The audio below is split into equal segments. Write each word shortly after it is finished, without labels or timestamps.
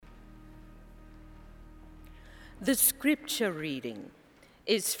The scripture reading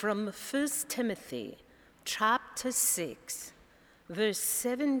is from 1 Timothy chapter 6, verse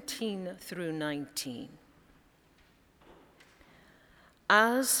 17 through 19.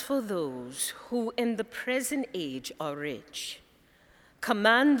 As for those who in the present age are rich,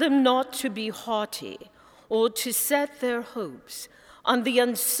 command them not to be haughty or to set their hopes on the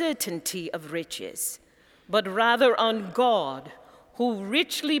uncertainty of riches, but rather on God, who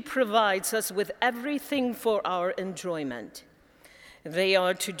richly provides us with everything for our enjoyment. They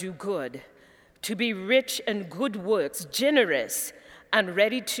are to do good, to be rich in good works, generous and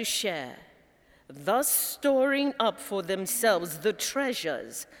ready to share, thus storing up for themselves the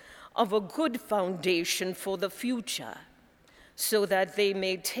treasures of a good foundation for the future, so that they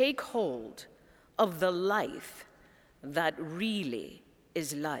may take hold of the life that really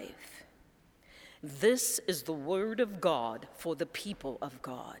is life. This is the word of God for the people of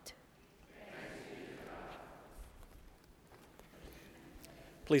God.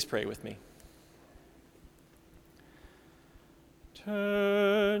 Please pray with me.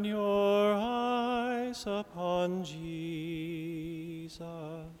 Turn your eyes upon Jesus.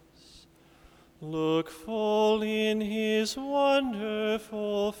 Look full in his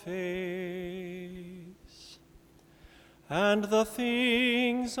wonderful face, and the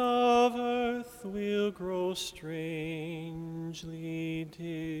things of earth will grow strangely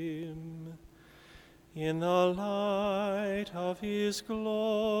dim in the light of his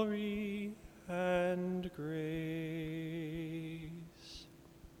glory and grace.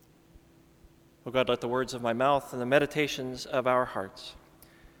 O God, let the words of my mouth and the meditations of our hearts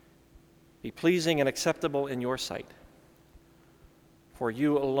be pleasing and acceptable in your sight. For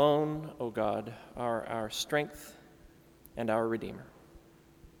you alone, O God, are our strength and our Redeemer.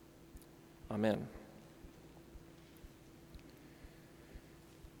 Amen.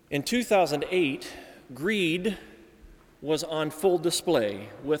 In 2008, greed was on full display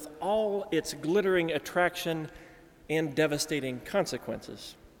with all its glittering attraction and devastating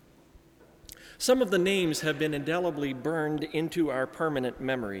consequences. Some of the names have been indelibly burned into our permanent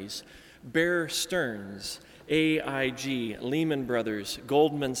memories. Bear Stearns, AIG, Lehman Brothers,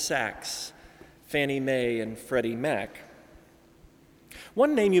 Goldman Sachs, Fannie Mae, and Freddie Mac.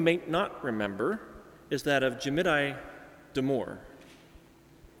 One name you may not remember is that of Jemidai Damore.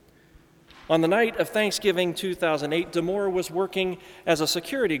 On the night of Thanksgiving 2008, Damore was working as a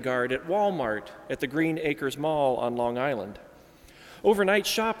security guard at Walmart at the Green Acres Mall on Long Island. Overnight,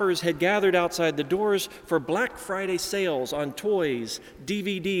 shoppers had gathered outside the doors for Black Friday sales on toys,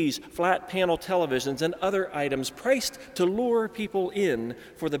 DVDs, flat panel televisions, and other items priced to lure people in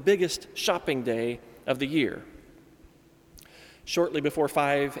for the biggest shopping day of the year. Shortly before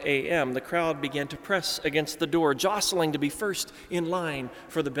 5 a.m., the crowd began to press against the door, jostling to be first in line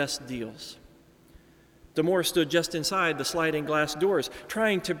for the best deals. Damore stood just inside the sliding glass doors,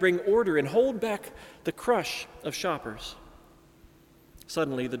 trying to bring order and hold back the crush of shoppers.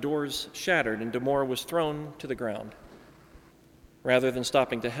 Suddenly, the doors shattered and Damore was thrown to the ground. Rather than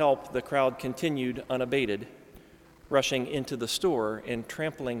stopping to help, the crowd continued unabated, rushing into the store and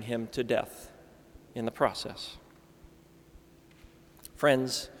trampling him to death in the process.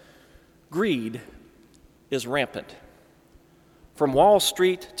 Friends, greed is rampant. From Wall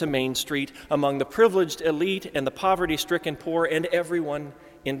Street to Main Street, among the privileged elite and the poverty-stricken poor and everyone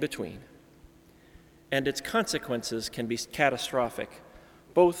in between. And its consequences can be catastrophic,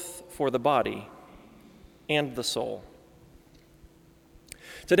 both for the body and the soul.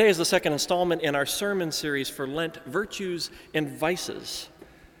 Today is the second installment in our sermon series for Lent, Virtues and Vices,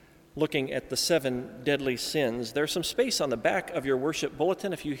 looking at the 7 deadly sins. There's some space on the back of your worship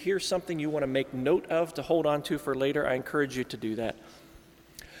bulletin. If you hear something you want to make note of to hold on to for later, I encourage you to do that.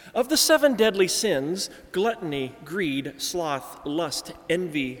 Of the 7 deadly sins, gluttony, greed, sloth, lust,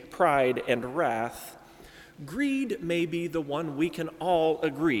 envy, pride, and wrath, greed may be the one we can all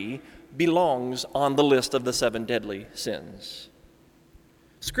agree belongs on the list of the 7 deadly sins.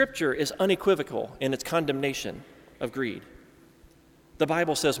 Scripture is unequivocal in its condemnation of greed. The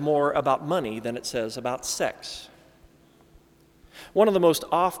Bible says more about money than it says about sex. One of the most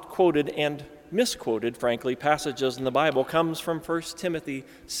oft-quoted and misquoted, frankly, passages in the Bible comes from 1 Timothy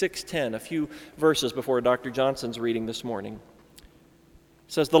 6:10, a few verses before Dr. Johnson's reading this morning.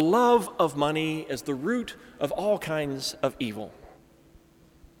 It says, "The love of money is the root of all kinds of evil."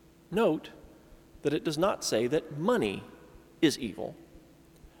 Note that it does not say that money is evil.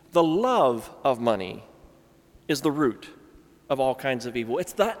 The love of money is the root of all kinds of evil.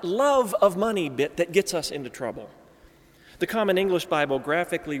 It's that love of money bit that gets us into trouble. The Common English Bible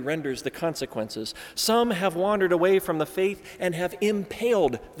graphically renders the consequences. Some have wandered away from the faith and have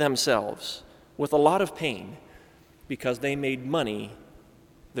impaled themselves with a lot of pain because they made money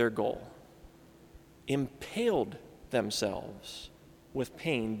their goal, impaled themselves with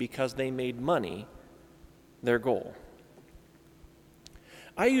pain because they made money their goal.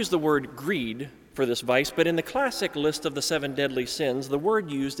 I use the word greed for this vice, but in the classic list of the 7 deadly sins, the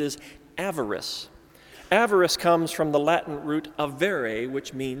word used is avarice. Avarice comes from the Latin root avere,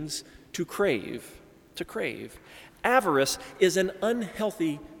 which means to crave, to crave. Avarice is an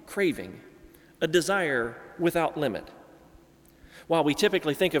unhealthy craving, a desire without limit. While we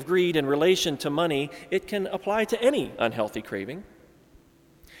typically think of greed in relation to money, it can apply to any unhealthy craving.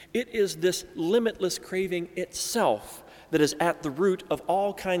 It is this limitless craving itself that is at the root of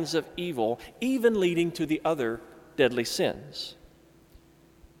all kinds of evil, even leading to the other deadly sins.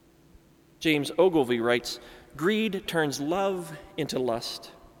 James Ogilvy writes, "Greed turns love into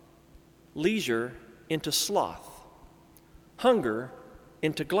lust, leisure into sloth, hunger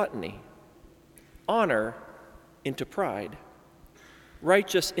into gluttony, honor into pride,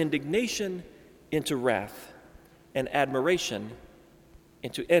 righteous indignation into wrath, and admiration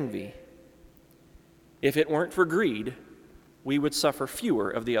into envy. If it weren't for greed, we would suffer fewer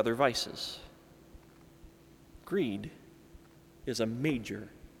of the other vices." Greed is a major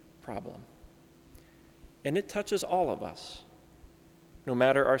problem, and it touches all of us, no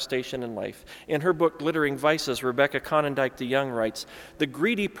matter our station in life. In her book, Glittering Vices, Rebecca Conondike DeYoung writes, "The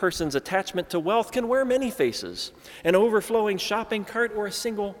greedy person's attachment to wealth can wear many faces: an overflowing shopping cart or a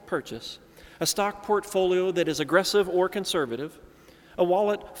single purchase, a stock portfolio that is aggressive or conservative, a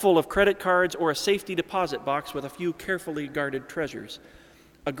wallet full of credit cards or a safety deposit box with a few carefully guarded treasures,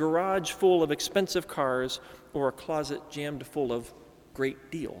 a garage full of expensive cars, or a closet jammed full of great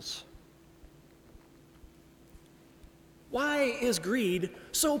deals." Why is greed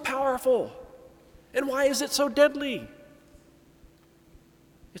so powerful? And why is it so deadly?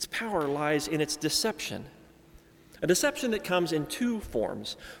 Its power lies in its deception. A deception that comes in 2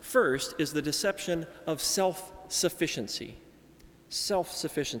 forms. First is the deception of self-sufficiency.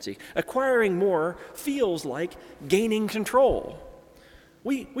 Self-sufficiency. Acquiring more feels like gaining control.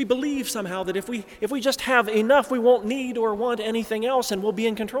 We believe somehow that if we just have enough, we won't need or want anything else, and we'll be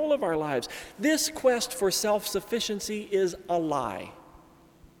in control of our lives. This quest for self-sufficiency is a lie.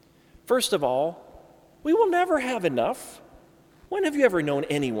 First of all, we will never have enough. When have you ever known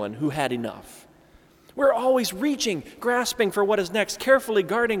anyone who had enough? We're always reaching, grasping for what is next, carefully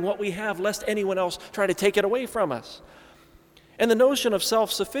guarding what we have, lest anyone else try to take it away from us. And the notion of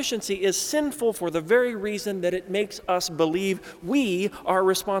self-sufficiency is sinful for the very reason that it makes us believe we are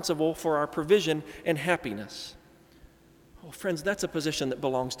responsible for our provision and happiness. Oh, friends, that's a position that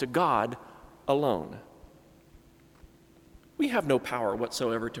belongs to God alone. We have no power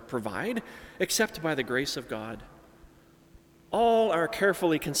whatsoever to provide except by the grace of God. All our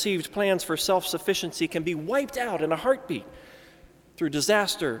carefully conceived plans for self-sufficiency can be wiped out in a heartbeat through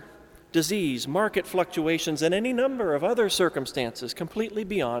disaster, disease, market fluctuations, and any number of other circumstances completely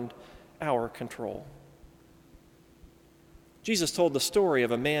beyond our control. Jesus told the story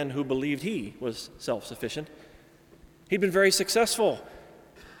of a man who believed he was self-sufficient. He'd been very successful.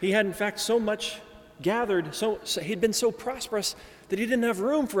 He had, in fact, so much gathered, he'd been so prosperous that he didn't have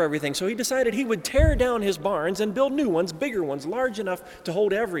room for everything. So he decided he would tear down his barns and build new ones, bigger ones, large enough to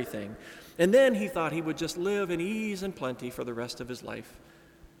hold everything. And then he thought he would just live in ease and plenty for the rest of his life.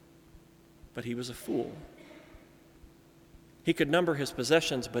 But he was a fool. He could number his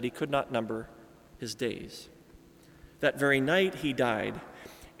possessions, but he could not number his days. That very night he died,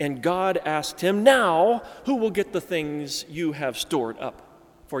 and God asked him, "Now, who will get the things you have stored up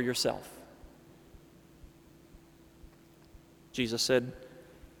for yourself?" Jesus said,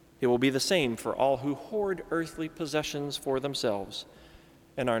 "It will be the same for all who hoard earthly possessions for themselves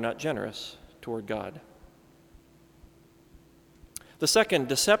and are not generous toward God." The second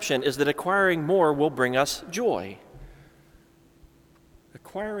deception is that acquiring more will bring us joy.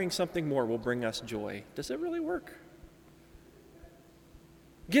 Acquiring something more will bring us joy. Does it really work?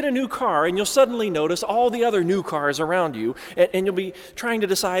 Get a new car and you'll suddenly notice all the other new cars around you, and you'll be trying to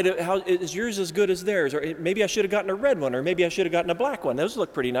decide how is yours as good as theirs, or maybe I should have gotten a red one, or maybe I should have gotten a black one. Those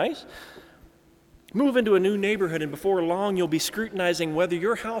look pretty nice. Move into a new neighborhood, and before long you'll be scrutinizing whether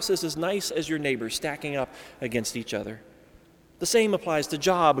your house is as nice as your neighbor's, stacking up against each other. The same applies to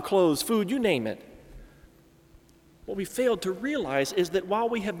job, clothes, food, you name it. What we failed to realize is that while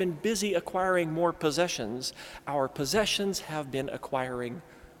we have been busy acquiring more possessions, our possessions have been acquiring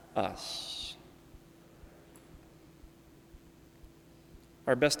us.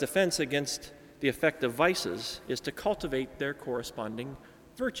 Our best defense against the effect of vices is to cultivate their corresponding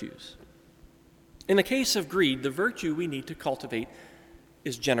virtues. In the case of greed, the virtue we need to cultivate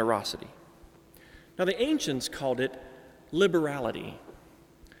is generosity. Now, the ancients called it liberality.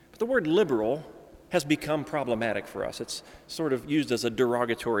 But the word liberal has become problematic for us. It's sort of used as a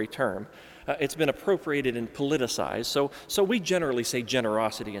derogatory term. It's been appropriated and politicized, so we generally say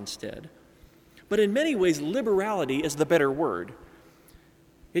generosity instead. But in many ways, liberality is the better word.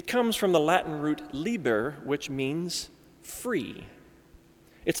 It comes from the Latin root liber, which means free.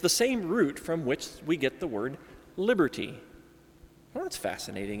 It's the same root from which we get the word liberty. Well, that's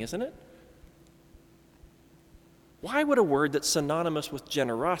fascinating, isn't it? Why would a word that's synonymous with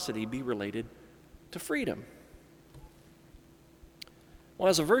generosity be related to freedom? Well,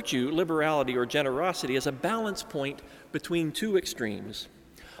 as a virtue, liberality or generosity is a balance point between two extremes.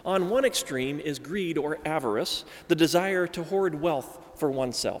 On one extreme is greed or avarice, the desire to hoard wealth for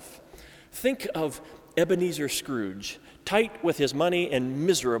oneself. Think of Ebenezer Scrooge, tight with his money and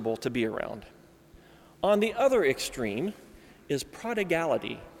miserable to be around. On the other extreme is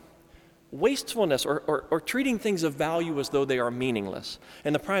prodigality, wastefulness or treating things of value as though they are meaningless.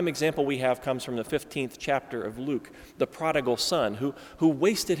 And the prime example we have comes from the 15th chapter of Luke, the prodigal son who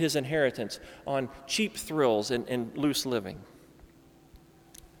wasted his inheritance on cheap thrills and loose living.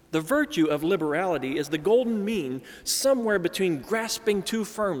 The virtue of liberality is the golden mean somewhere between grasping too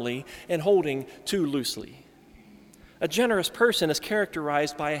firmly and holding too loosely. A generous person is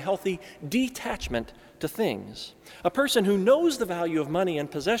characterized by a healthy detachment to things. A person who knows the value of money and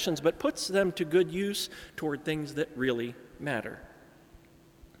possessions but puts them to good use toward things that really matter.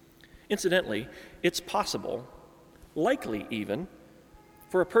 Incidentally, it's possible, likely even,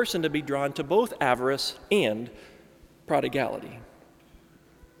 for a person to be drawn to both avarice and prodigality.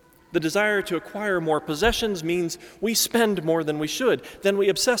 The desire to acquire more possessions means we spend more than we should. Then we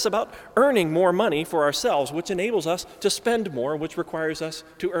obsess about earning more money for ourselves, which enables us to spend more, which requires us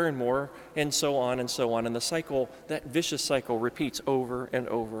to earn more, and so on and so on. And the cycle, that vicious cycle, repeats over and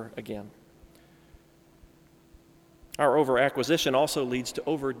over again. Our over-acquisition also leads to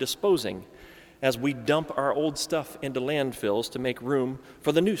over-disposing as we dump our old stuff into landfills to make room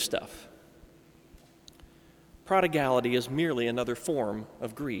for the new stuff. Prodigality is merely another form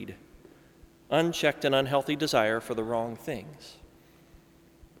of greed, unchecked and unhealthy desire for the wrong things.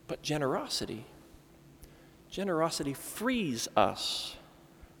 But generosity frees us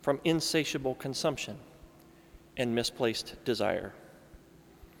from insatiable consumption and misplaced desire.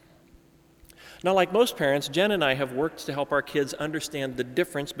 Now, like most parents, Jen and I have worked to help our kids understand the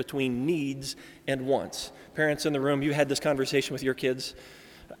difference between needs and wants. Parents in the room, you had this conversation with your kids.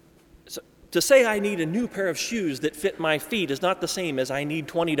 To say I need a new pair of shoes that fit my feet is not the same as I need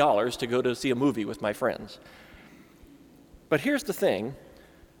 $20 to go to see a movie with my friends. But here's the thing,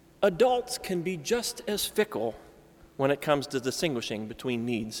 adults can be just as fickle when it comes to distinguishing between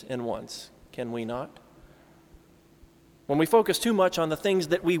needs and wants, can we not? When we focus too much on the things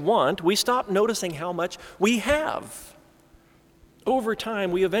that we want, we stop noticing how much we have. Over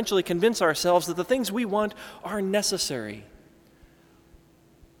time, we eventually convince ourselves that the things we want are necessary.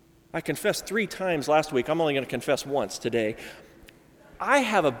 I confessed 3 times last week. I'm only going to confess once today. I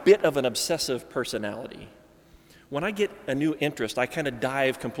have a bit of an obsessive personality. When I get a new interest, I kind of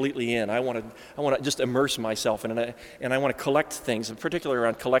dive completely in. I want to just immerse myself in it, and I want to collect things, and particularly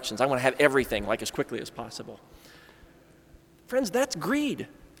around collections. I want to have everything like as quickly as possible. Friends, that's greed.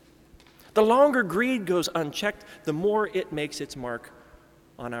 The longer greed goes unchecked, the more it makes its mark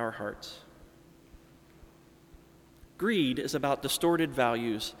on our hearts. Greed is about distorted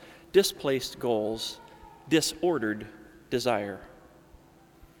values, displaced goals, disordered desire.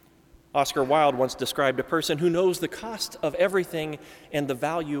 Oscar Wilde once described a person who knows the cost of everything and the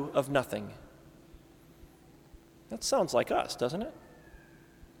value of nothing. That sounds like us, doesn't it?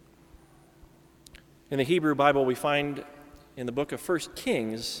 In the Hebrew Bible, we find in the book of 1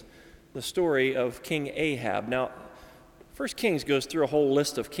 Kings the story of King Ahab. Now, 1 Kings goes through a whole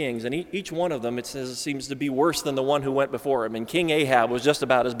list of kings, and each one of them, it says, seems to be worse than the one who went before him. And King Ahab was just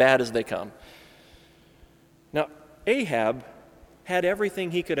about as bad as they come. Now, Ahab had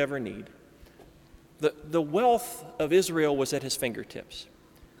everything he could ever need. The wealth of Israel was at his fingertips.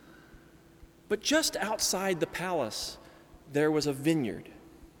 But just outside the palace, there was a vineyard.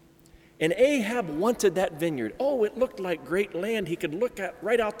 And Ahab wanted that vineyard. Oh, it looked like great land. He could look at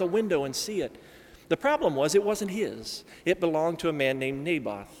right out the window and see it. The problem was it wasn't his. It belonged to a man named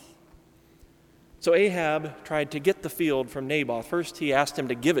Naboth. So Ahab tried to get the field from Naboth. First, he asked him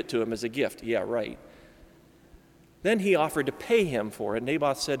to give it to him as a gift. Yeah, right. Then he offered to pay him for it.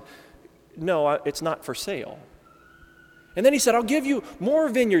 Naboth said, no, it's not for sale. And then he said, I'll give you more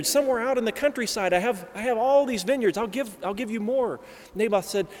vineyards somewhere out in the countryside. I have all these vineyards. I'll give you more. Naboth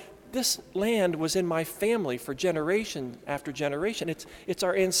said, This land was in my family for generation after generation. It's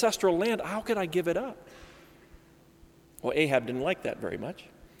our ancestral land. How could I give it up? Well, Ahab didn't like that very much.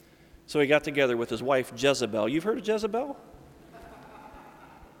 So he got together with his wife, Jezebel. You've heard of Jezebel?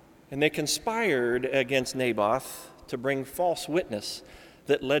 And they conspired against Naboth to bring false witness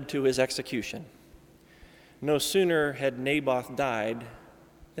that led to his execution. No sooner had Naboth died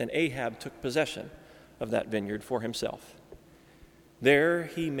than Ahab took possession of that vineyard for himself. There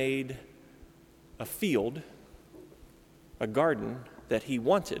he made a field, a garden that he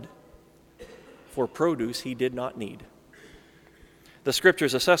wanted for produce he did not need. The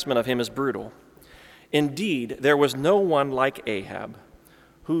Scripture's assessment of him is brutal. Indeed, there was no one like Ahab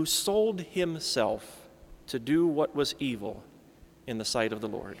who sold himself to do what was evil in the sight of the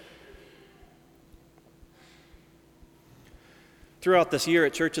Lord. Throughout this year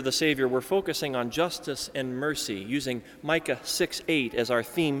at Church of the Savior, we're focusing on justice and mercy, using Micah 6:8 as our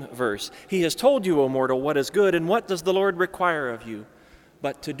theme verse. He has told you, O mortal, what is good, and what does the Lord require of you?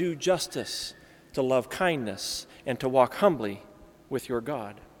 But to do justice, to love kindness, and to walk humbly with your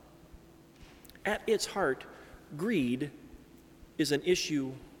God. At its heart, greed is an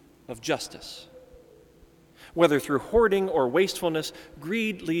issue of justice. Whether through hoarding or wastefulness,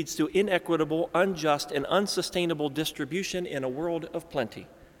 greed leads to inequitable, unjust, and unsustainable distribution in a world of plenty,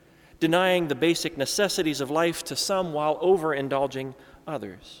 denying the basic necessities of life to some while overindulging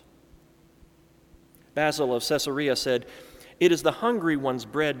others. Basil of Caesarea said, "It is the hungry one's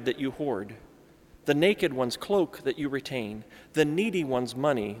bread that you hoard, the naked one's cloak that you retain, the needy one's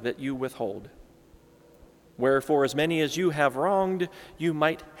money that you withhold. Wherefore, as many as you have wronged, you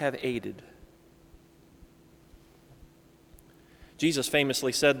might have aided." Jesus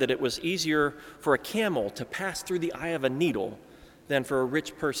famously said that it was easier for a camel to pass through the eye of a needle than for a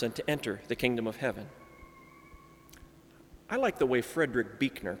rich person to enter the kingdom of heaven. I like the way Frederick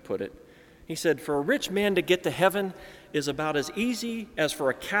Buechner put it. He said, "For a rich man to get to heaven is about as easy as for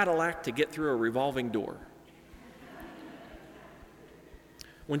a Cadillac to get through a revolving door."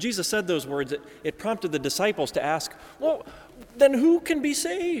 When Jesus said those words, it prompted the disciples to ask, "Well, then who can be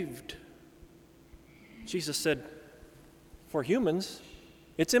saved?" Jesus said, "For humans,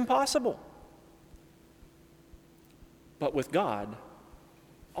 it's impossible. But with God,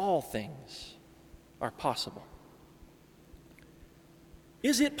 all things are possible."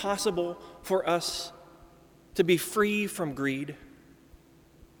 Is it possible for us to be free from greed?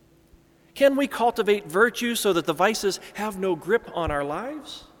 Can we cultivate virtue so that the vices have no grip on our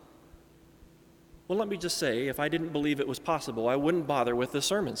lives? Well, let me just say, if I didn't believe it was possible, I wouldn't bother with this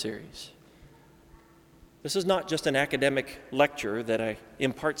sermon series. This is not just an academic lecture that I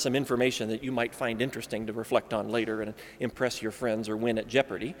impart some information that you might find interesting to reflect on later and impress your friends or win at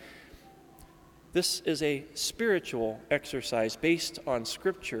Jeopardy. This is a spiritual exercise based on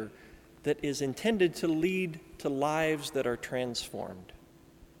Scripture that is intended to lead to lives that are transformed.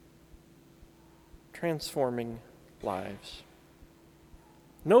 Transforming lives.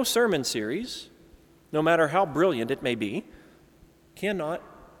 No sermon series, no matter how brilliant it may be, cannot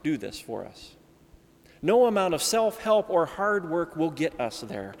do this for us. No amount of self-help or hard work will get us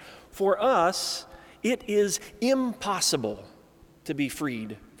there. For us, it is impossible to be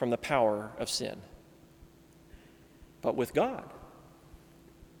freed from the power of sin. But with God,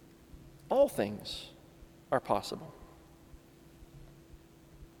 all things are possible.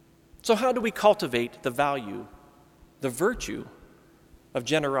 So how do we cultivate the value, the virtue of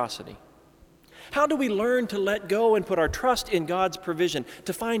generosity? How do we learn to let go and put our trust in God's provision,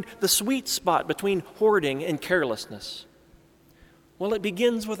 to find the sweet spot between hoarding and carelessness? Well, it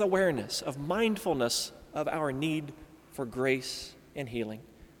begins with awareness, of mindfulness of our need for grace and healing.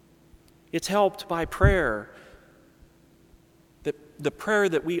 It's helped by prayer, the prayer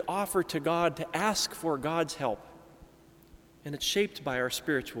that we offer to God to ask for God's help. And it's shaped by our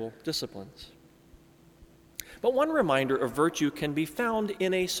spiritual disciplines. But one reminder of virtue can be found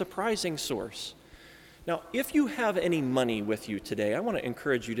in a surprising source. Now, if you have any money with you today, I want to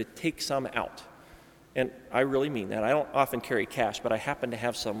encourage you to take some out. And I really mean that. I don't often carry cash, but I happen to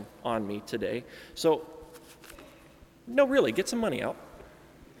have some on me today. So, no, really, get some money out.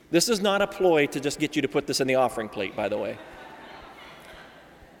 This is not a ploy to just get you to put this in the offering plate, by the way.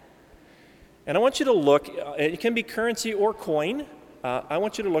 And I want you to look, it can be currency or coin. I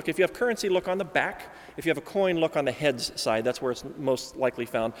want you to look, if you have currency, look on the back. If you have a coin, look on the heads side. That's where it's most likely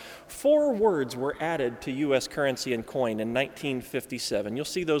found. 4 words were added to U.S. currency and coin in 1957. You'll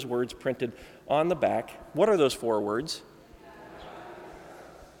see those words printed on the back. What are those 4 words?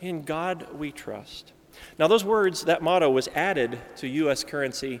 In God we trust. Now, those words, that motto, was added to U.S.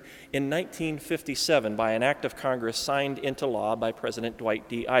 currency in 1957 by an act of Congress signed into law by President Dwight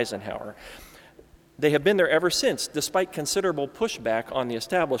D. Eisenhower. They have been there ever since, despite considerable pushback on the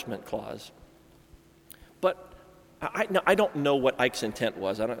Establishment Clause. But I don't know what Ike's intent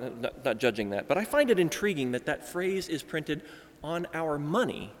was. I'm not judging that. But I find it intriguing that that phrase is printed on our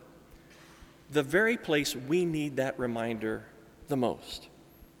money, the very place we need that reminder the most.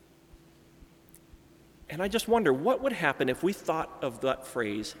 And I just wonder, what would happen if we thought of that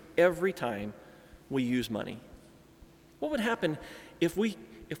phrase every time we use money? What would happen if we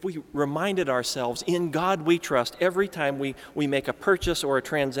reminded ourselves, in God we trust, every time we make a purchase or a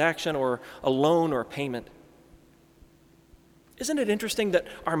transaction or a loan or a payment? Isn't it interesting that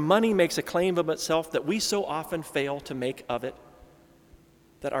our money makes a claim of itself that we so often fail to make of it?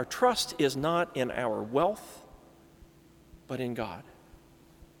 That our trust is not in our wealth, but in God.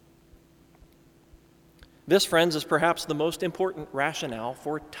 This, friends, is perhaps the most important rationale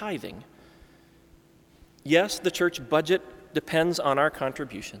for tithing. Yes, the church budget depends on our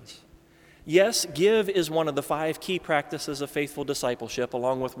contributions. Yes, give is one of the 5 key practices of faithful discipleship,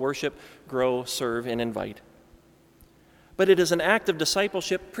 along with worship, grow, serve, and invite. But it is an act of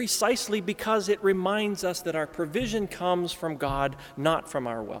discipleship precisely because it reminds us that our provision comes from God, not from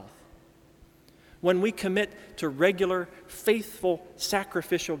our wealth. When we commit to regular, faithful,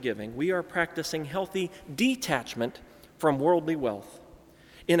 sacrificial giving, we are practicing healthy detachment from worldly wealth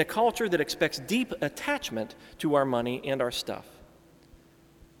in a culture that expects deep attachment to our money and our stuff.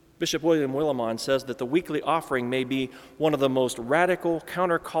 Bishop William Willimon says that the weekly offering may be one of the most radical,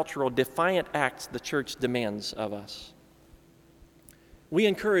 countercultural, defiant acts the church demands of us. We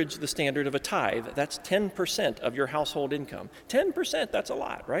encourage the standard of a tithe. That's 10% of your household income. 10%, that's a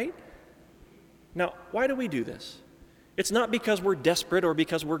lot, right? Now, why do we do this? It's not because we're desperate or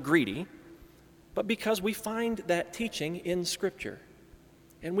because we're greedy, but because we find that teaching in Scripture,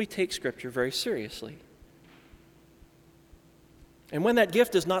 and we take Scripture very seriously. And when that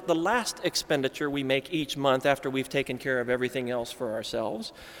gift is not the last expenditure we make each month after we've taken care of everything else for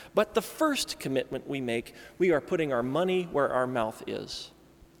ourselves, but the first commitment we make, we are putting our money where our mouth is,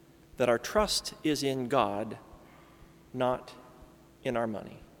 that our trust is in God, not in our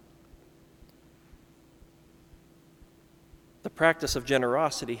money. The practice of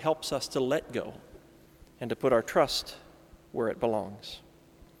generosity helps us to let go and to put our trust where it belongs.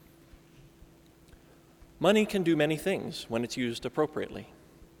 Money can do many things when it's used appropriately.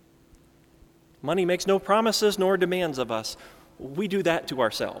 Money makes no promises nor demands of us. We do that to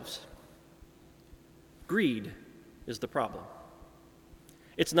ourselves. Greed is the problem.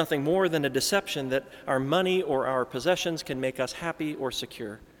 It's nothing more than a deception that our money or our possessions can make us happy or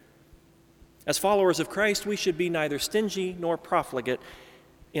secure. As followers of Christ, we should be neither stingy nor profligate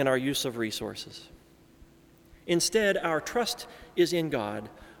in our use of resources. Instead, our trust is in God,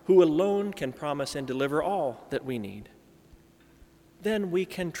 who alone can promise and deliver all that we need. Then we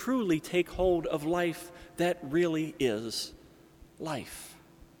can truly take hold of life that really is life.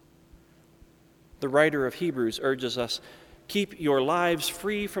 The writer of Hebrews urges us, keep your lives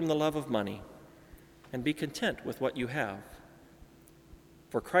free from the love of money and be content with what you have.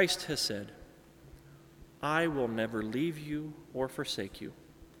 For Christ has said, I will never leave you or forsake you.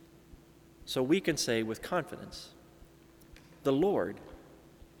 So we can say with confidence, the Lord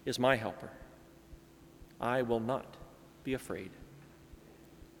is my helper. I will not be afraid.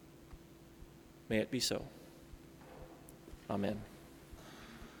 May it be so. Amen.